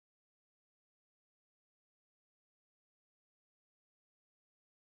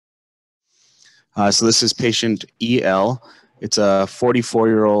So this is patient EL. It's a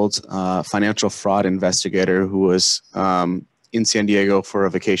 44-year-old financial fraud investigator who was in San Diego for a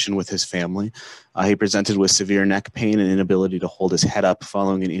vacation with his family. He presented with severe neck pain and inability to hold his head up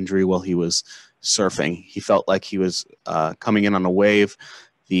following an injury while he was surfing. He felt like he was coming in on a wave.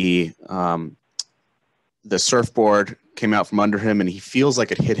 The surfboard came out from under him, and he feels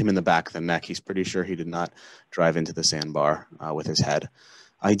like it hit him in the back of the neck. He's pretty sure he did not drive into the sandbar with his head.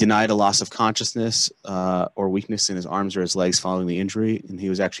 He denied a loss of consciousness or weakness in his arms or his legs following the injury, and he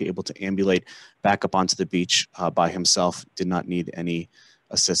was actually able to ambulate back up onto the beach by himself, did not need any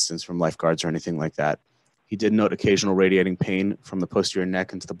assistance from lifeguards or anything like that. He did note occasional radiating pain from the posterior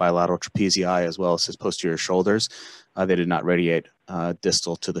neck into the bilateral trapezii as well as his posterior shoulders. They did not radiate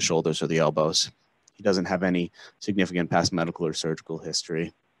distal to the shoulders or the elbows. He doesn't have any significant past medical or surgical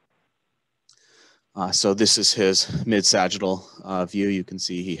history. So this is his mid-sagittal view. You can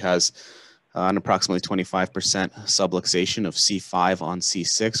see he has an approximately 25% subluxation of C5 on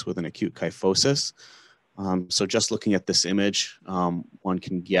C6 with an acute kyphosis. So just looking at this image, one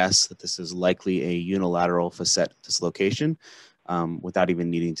can guess that this is likely a unilateral facet dislocation without even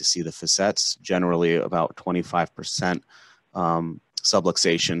needing to see the facets. Generally, about 25%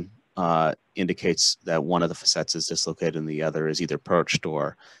 subluxation indicates that one of the facets is dislocated and the other is either perched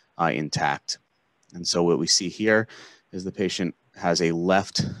or intact. And so what we see here is the patient has a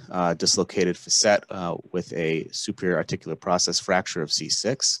left dislocated facet with a superior articular process fracture of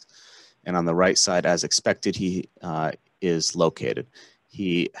C6. And on the right side, as expected, he is located.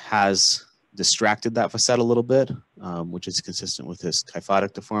 He has distracted that facet a little bit, which is consistent with his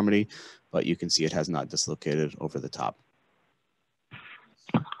kyphotic deformity, but you can see it has not dislocated over the top.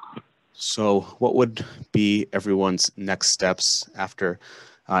 So what would be everyone's next steps after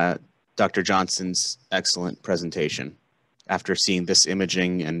Dr. Johnson's excellent presentation, after seeing this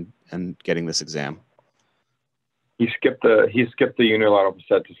imaging and getting this exam? He skipped the unilateral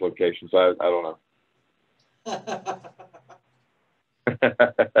facet dislocation, so I don't know.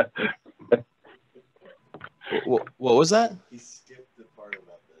 What was that? He skipped the part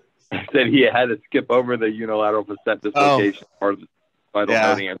about the. I said he had to skip over the unilateral facet dislocation part of the. I don't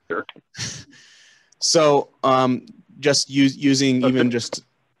know the answer. So just using even just.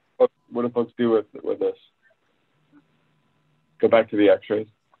 What do folks do with this? Go back to the X-rays.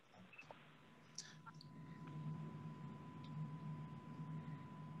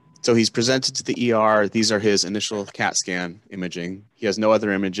 So he's presented to the ER. These are his initial CAT scan imaging. He has no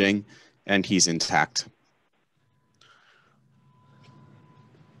other imaging, and he's intact.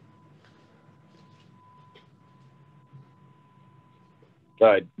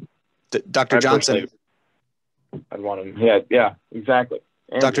 Dr. Johnson. I'd want him. Yeah, exactly.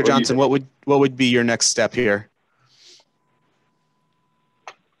 And Dr. Johnson, what would be your next step here?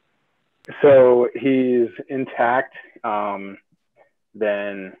 So he's intact.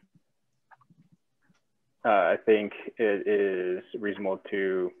 Then I think it is reasonable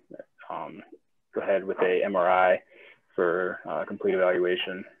to go ahead with a MRI for complete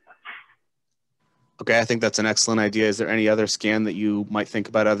evaluation. Okay, I think that's an excellent idea. Is there any other scan that you might think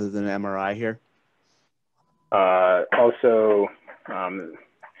about other than an MRI here? Also,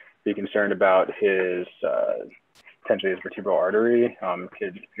 be concerned about his potentially his vertebral artery.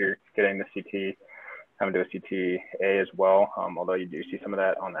 If you're getting the CT, having to do a CTA as well, although you do see some of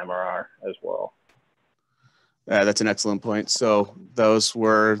that on the MRI as well. That's an excellent point. So those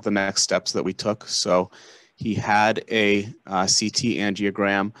were the next steps that we took. So he had a CT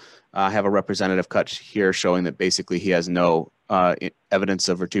angiogram. I have a representative cut here showing that basically he has no evidence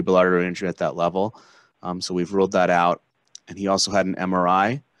of vertebral artery injury at that level. So we've ruled that out. And he also had an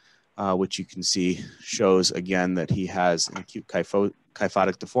MRI, which you can see shows again that he has an acute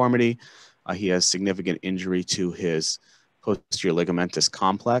kyphotic deformity. He has significant injury to his posterior ligamentous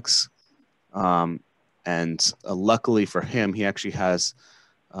complex. And luckily for him, he actually has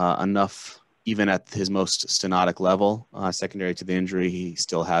enough, even at his most stenotic level, secondary to the injury, he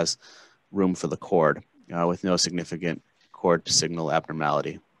still has room for the cord with no significant cord signal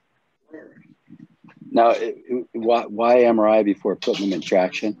abnormality. Now, why MRI before putting them in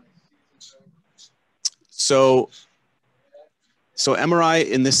traction? So MRI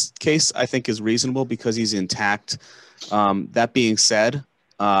in this case, I think, is reasonable because he's intact. That being said,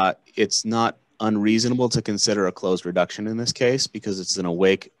 it's not unreasonable to consider a closed reduction in this case because it's an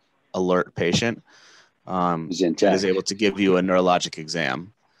awake, alert patient that is able to give you a neurologic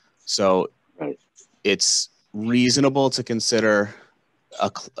exam. So it's reasonable to consider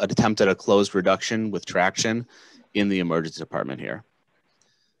an attempt at a closed reduction with traction in the emergency department here.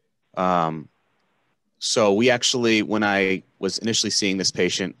 So we actually, when I was initially seeing this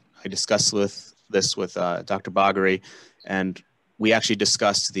patient, I discussed with this with Dr. Bagari, and we actually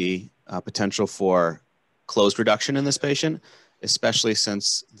discussed the potential for closed reduction in this patient, especially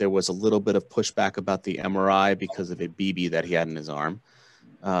since there was a little bit of pushback about the MRI because of a BB that he had in his arm.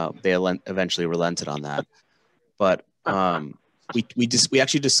 They eventually relented on that, but we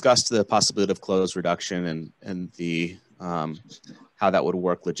actually discussed the possibility of closed reduction and the how that would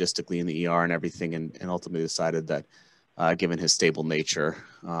work logistically in the ER and everything, and ultimately decided that given his stable nature,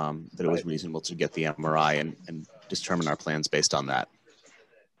 that it was reasonable to get the MRI and determine our plans based on that.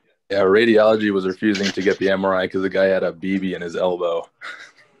 Yeah, radiology was refusing to get the MRI because the guy had a BB in his elbow.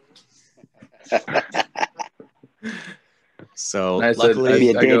 So luckily, be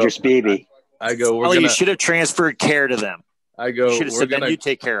a dangerous BB. I go. You should have transferred care to them. I go. You should have said, then you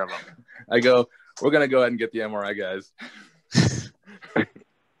take care of them. I go. We're gonna go ahead and get the MRI, guys.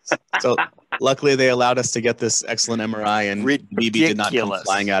 So luckily, they allowed us to get this excellent MRI, and BB did not come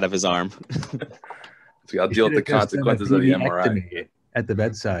flying out of his arm. So I'll deal with the consequences of the MRI at the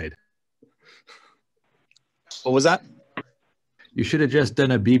bedside. What was that? You should have just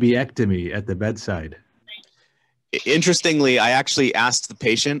done a BB-ectomy at the bedside. Interestingly, I actually asked the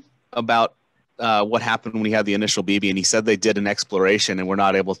patient about what happened when he had the initial BB, and he said they did an exploration and were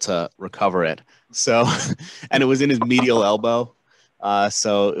not able to recover it. So, and it was in his medial elbow.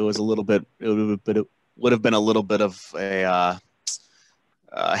 So it was a little bit, it would have been a little bit of a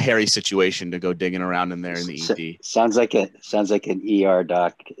hairy situation to go digging around in there in the ED. Sounds like an ER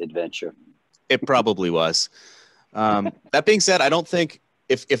doc adventure. It probably was. That being said, I don't think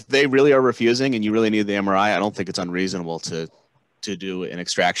if they really are refusing and you really need the MRI, I don't think it's unreasonable to do an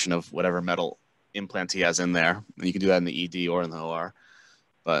extraction of whatever metal implant he has in there. And you can do that in the ED or in the OR.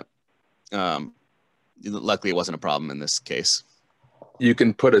 But luckily, it wasn't a problem in this case. You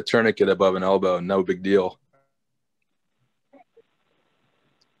can put a tourniquet above an elbow, no big deal.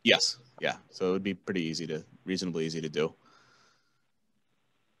 Yes. Yeah. So it would be reasonably easy to do.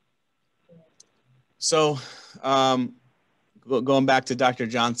 So going back to Dr.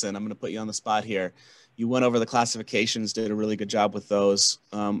 Johnson, I'm going to put you on the spot here. You went over the classifications, did a really good job with those.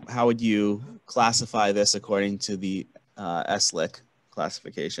 How would you classify this according to the SLIC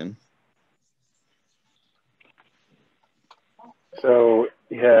classification? So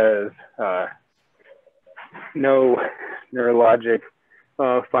he has no neurologic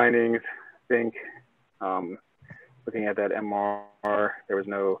findings. I think looking at that MR, there was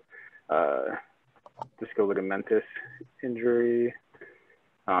no discoligamentous injury.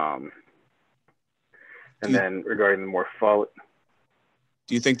 And then regarding the morphology.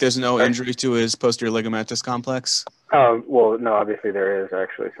 Do you think there's no injury to his posterior ligamentous complex? Well, no, obviously there is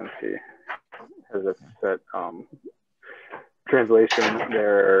actually, since he has a set translation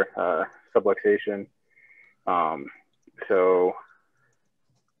there, subluxation. So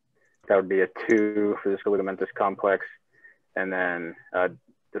that would be a 2 for the discoligamentous complex. And then the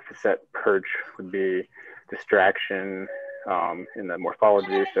facet perch would be distraction in the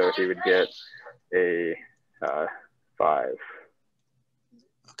morphology. So he would get a 5.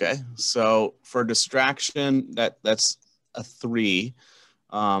 Okay, so for distraction, that's a 3.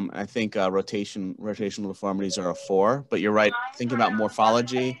 I think rotational deformities are a 4. But you're right. Thinking about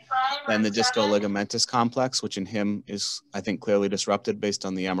morphology, then the discoligamentous complex, which in him is, I think, clearly disrupted based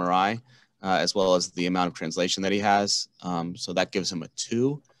on the MRI, as well as the amount of translation that he has. So that gives him a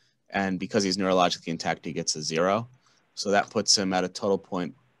 2, and because he's neurologically intact, he gets a 0. So that puts him at a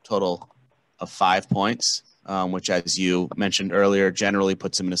total of 5 points, which, as you mentioned earlier, generally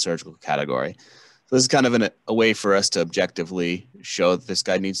puts him in a surgical category. So this is kind of a way for us to objectively show that this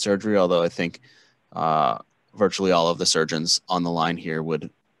guy needs surgery, although I think virtually all of the surgeons on the line here would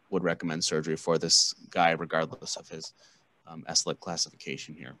recommend surgery for this guy, regardless of his SLIC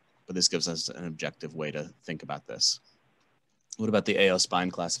classification here. But this gives us an objective way to think about this. What about the AO spine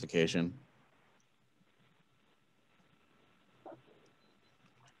classification?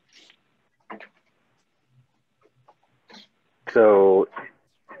 So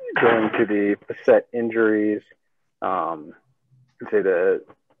going to the facet injuries, say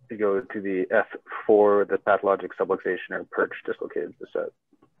you go to the F4, the pathologic subluxation or perch dislocated facet.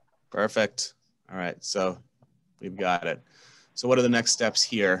 Perfect. All right, so we've got it. So what are the next steps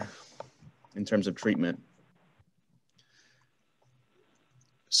here in terms of treatment?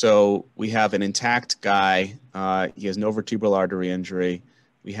 So we have an intact guy. He has no vertebral artery injury.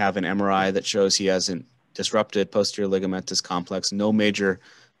 We have an MRI that shows he has a disrupted posterior ligamentous complex, no major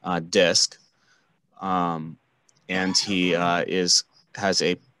disc, and he has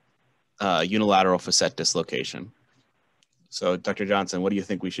a unilateral facet dislocation. So, Dr. Johnson, what do you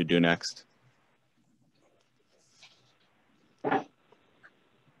think we should do next?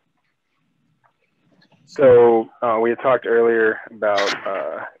 So we had talked earlier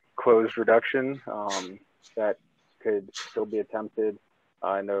about closed reduction that could still be attempted.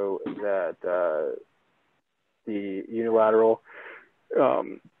 I know that the unilateral,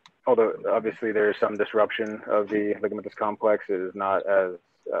 although obviously there is some disruption of the ligamentous complex, it is not as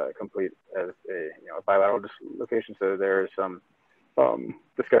complete as a bilateral dislocation. So there is some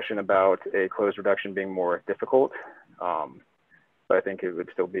discussion about a closed reduction being more difficult. But I think it would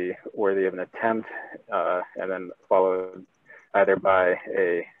still be worthy of an attempt, and then followed either by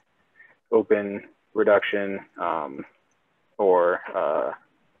a open reduction or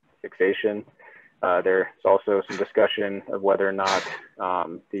fixation. There's also some discussion of whether or not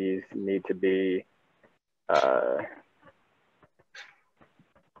these need to be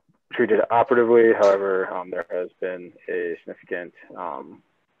treated operatively. However, there has been a significant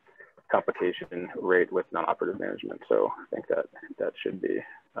complication rate with non-operative management. So I think that should be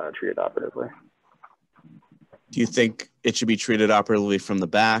treated operatively. Do you think it should be treated operatively from the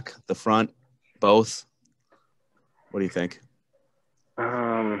back, the front, both? What do you think?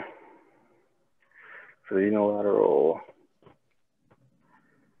 For the unilateral,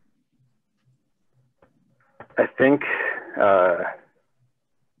 I think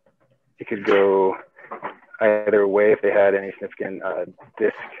it could go either way if they had any significant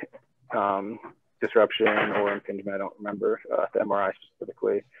disc disruption or impingement. I don't remember the MRI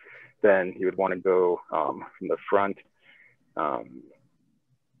specifically. Then you would want to go from the front. So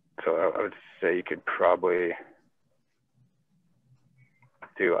I would say you could probably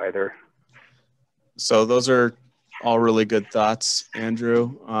do either. So those are all really good thoughts,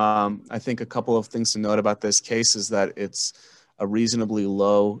 Andrew. I think a couple of things to note about this case is that it's a reasonably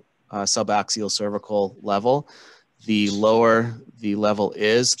low subaxial cervical level. The lower the level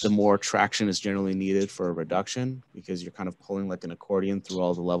is, the more traction is generally needed for a reduction because you're kind of pulling like an accordion through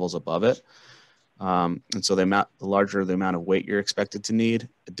all the levels above it. And so the larger the amount of weight you're expected to need.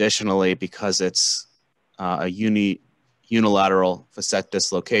 Additionally, because it's a unilateral facet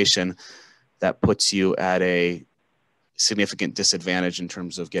dislocation, that puts you at a significant disadvantage in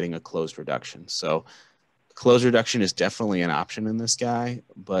terms of getting a closed reduction. So closed reduction is definitely an option in this guy,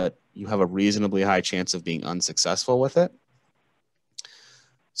 but you have a reasonably high chance of being unsuccessful with it.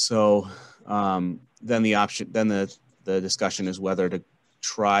 So then the discussion is whether to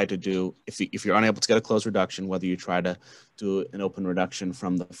try to do, if you're unable to get a closed reduction, whether you try to do an open reduction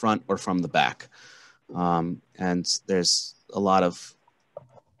from the front or from the back. And there's a lot of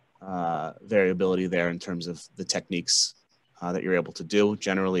variability there in terms of the techniques that you're able to do.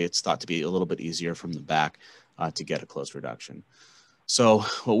 Generally, it's thought to be a little bit easier from the back to get a closed reduction. So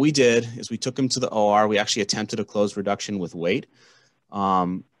what we did is we took him to the OR. We actually attempted a closed reduction with weight,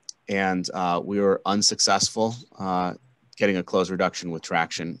 and we were unsuccessful getting a closed reduction with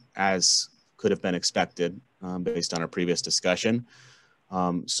traction, as could have been expected based on our previous discussion.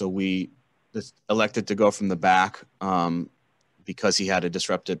 So we elected to go from the back because he had a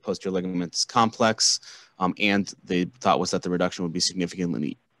disrupted posterior ligaments complex, and the thought was that the reduction would be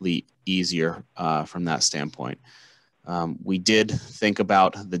significantly easier from that standpoint. We did think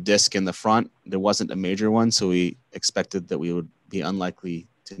about the disc in the front. There wasn't a major one, so we expected that we would be unlikely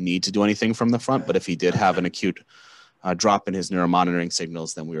to need to do anything from the front, but if he did have an acute drop in his neuromonitoring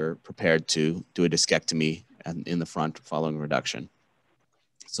signals, then we were prepared to do a discectomy in the front following reduction.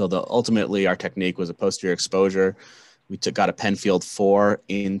 So ultimately our technique was a posterior exposure. We got a Penfield 4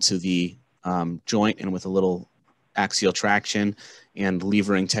 into the joint, and with a little axial traction and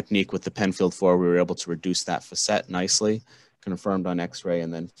levering technique with the Penfield 4, we were able to reduce that facet nicely, confirmed on x-ray,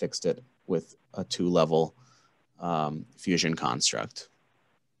 and then fixed it with a 2-level fusion construct.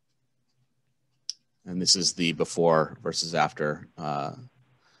 And this is the before versus after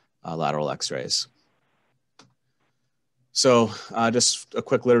lateral x-rays. So just a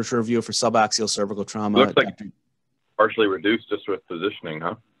quick literature review for subaxial cervical trauma. Looks like partially reduced just with positioning,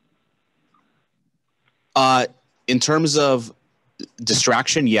 huh? In terms of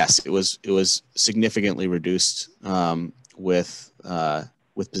distraction, yes, it was significantly reduced with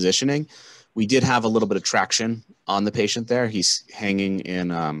positioning. We did have a little bit of traction on the patient there. He's hanging in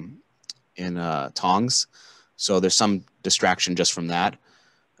tongs, so there's some distraction just from that,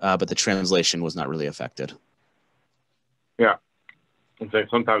 but the translation was not really affected. Yeah, and so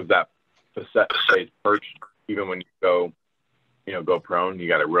sometimes that facet stays perched even when you go prone. You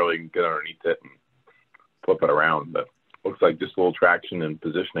got to really get underneath it and flip it around. But looks like just a little traction and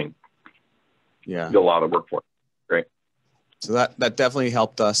positioning. Yeah, did a lot of work for it. Great. So that definitely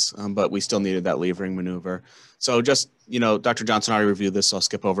helped us, but we still needed that levering maneuver. So just, Dr. Johnson already reviewed this, so I'll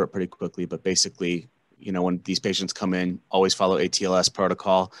skip over it pretty quickly. But basically, when these patients come in, always follow ATLS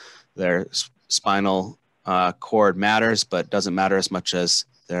protocol. Their spinal cord matters, but doesn't matter as much as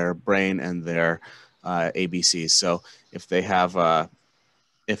their brain and their ABCs. So if they have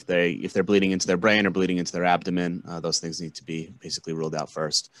if they're bleeding into their brain or bleeding into their abdomen, those things need to be basically ruled out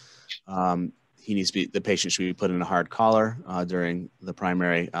first. The patient should be put in a hard collar during the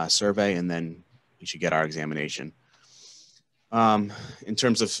primary survey, and then we should get our examination. In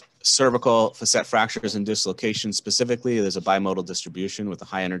terms of cervical facet fractures and dislocations specifically, there's a bimodal distribution with the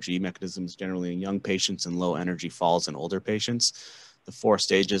high energy mechanisms generally in young patients and low energy falls in older patients. The 4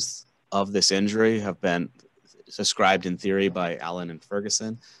 stages of this injury have been described in theory by Allen and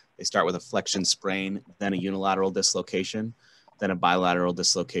Ferguson. They start with a flexion sprain, then a unilateral dislocation, then a bilateral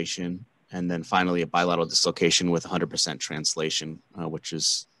dislocation, and then finally a bilateral dislocation with 100% translation, which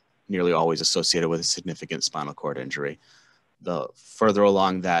is nearly always associated with a significant spinal cord injury. The further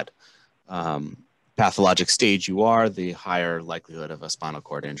along that pathologic stage you are, the higher likelihood of a spinal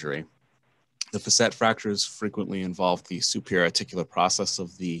cord injury. The facet fractures frequently involve the superior articular process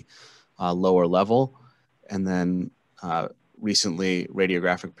of the lower level, and then recently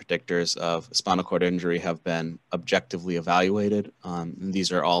radiographic predictors of spinal cord injury have been objectively evaluated. And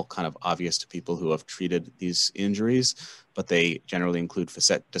these are all kind of obvious to people who have treated these injuries, but they generally include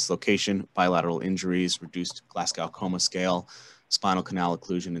facet dislocation, bilateral injuries, reduced Glasgow coma scale, spinal canal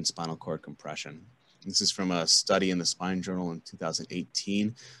occlusion, and spinal cord compression. This is from a study in the Spine Journal in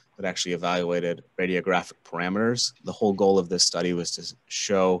 2018 that actually evaluated radiographic parameters. The whole goal of this study was to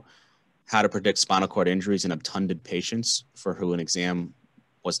show how to predict spinal cord injuries in obtunded patients for who an exam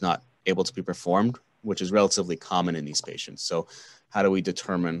was not able to be performed, which is relatively common in these patients. So how do we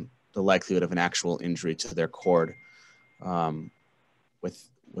determine the likelihood of an actual injury to their cord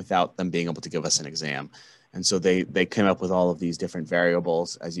without them being able to give us an exam? And so they came up with all of these different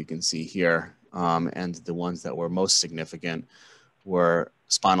variables, as you can see here. And the ones that were most significant were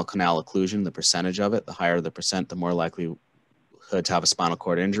spinal canal occlusion, the percentage of it. The higher the percent, the more likelihood to have a spinal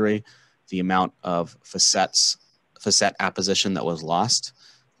cord injury, the amount of facet apposition that was lost,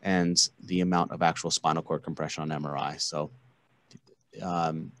 and the amount of actual spinal cord compression on MRI. So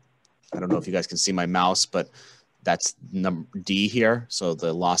I don't know if you guys can see my mouse, but that's number D here. So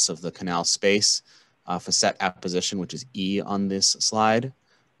the loss of the canal space, facet apposition, which is E on this slide,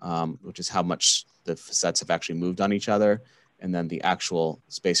 which is how much the facets have actually moved on each other, and then the actual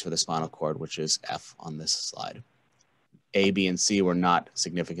space for the spinal cord, which is F on this slide. A, B, and C were not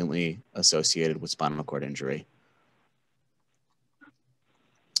significantly associated with spinal cord injury.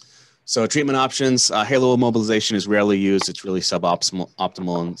 So treatment options, halo immobilization is rarely used. It's really suboptimal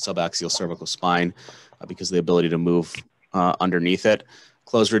in subaxial cervical spine because of the ability to move underneath it.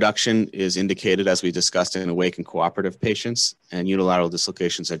 Closed reduction is indicated, as we discussed, in awake and cooperative patients, and unilateral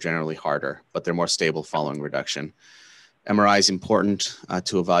dislocations are generally harder, but they're more stable following reduction. MRI is important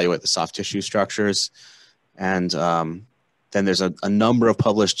to evaluate the soft tissue structures, and then there's a number of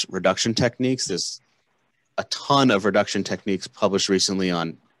published reduction techniques. There's a ton of reduction techniques published recently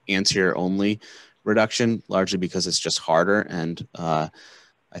on anterior only reduction, largely because it's just harder. And I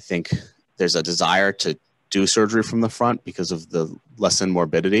think there's a desire to do surgery from the front because of the lessened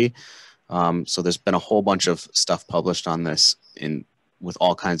morbidity. So there's been a whole bunch of stuff published on this with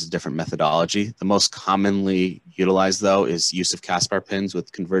all kinds of different methodology. The most commonly utilized, though, is use of Caspar pins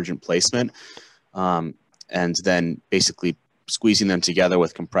with convergent placement. And then basically squeezing them together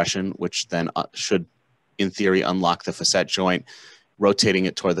with compression, which then should, in theory, unlock the facet joint, rotating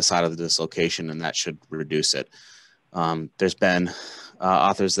it toward the side of the dislocation, and that should reduce it. There's been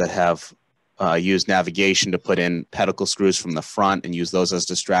authors that have used navigation to put in pedicle screws from the front and use those as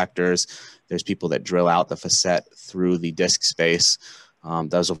distractors. There's people that drill out the facet through the disc space.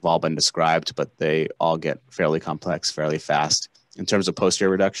 Those have all been described, but they all get fairly complex fairly fast. In terms of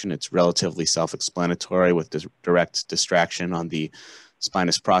posterior reduction, it's relatively self-explanatory with direct distraction on the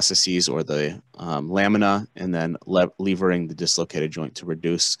spinous processes or the lamina, and then levering the dislocated joint to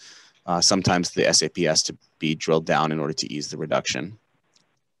reduce. Sometimes the SAP has to be drilled down in order to ease the reduction.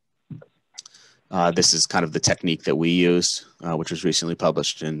 This is kind of the technique that we used, which was recently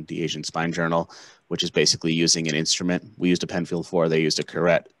published in the Asian Spine Journal, which is basically using an instrument. We used a Penfield 4, they used a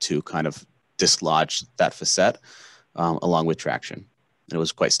curette to kind of dislodge that facet along with traction. And it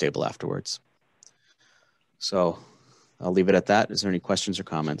was quite stable afterwards. So I'll leave it at that. Is there any questions or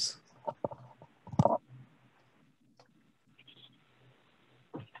comments?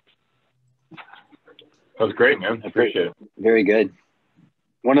 That was great, man. I appreciate it. Very good.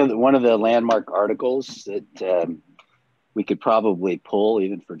 One of the landmark articles that we could probably pull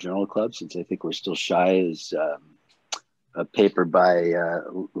even for journal clubs, since I think we're still shy, is a paper by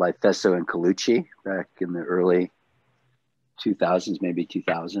Lifeso and Colucci back in the early 2000s, maybe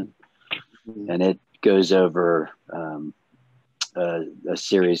 2000. And goes over a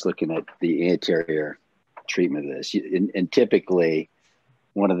series looking at the anterior treatment of this. And typically,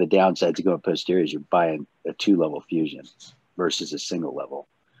 one of the downsides of going posterior is you're buying a 2-level fusion versus a single level.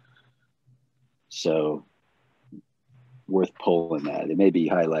 So worth pulling that. It may be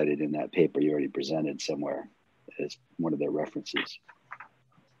highlighted in that paper you already presented somewhere as one of their references.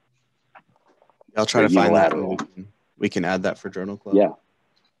 I'll try to find that. We can add that for Journal Club. Yeah.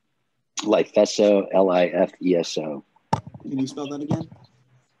 Lifeso, Lifeso. Can you spell that again?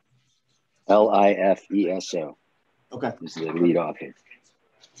 Lifeso. Okay. This is the lead author.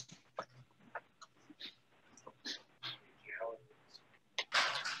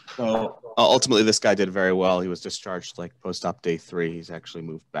 So ultimately, this guy did very well. He was discharged like post-op day 3. He's actually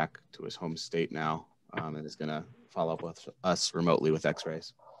moved back to his home state now and is going to follow up with us remotely with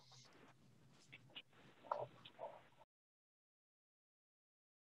x-rays.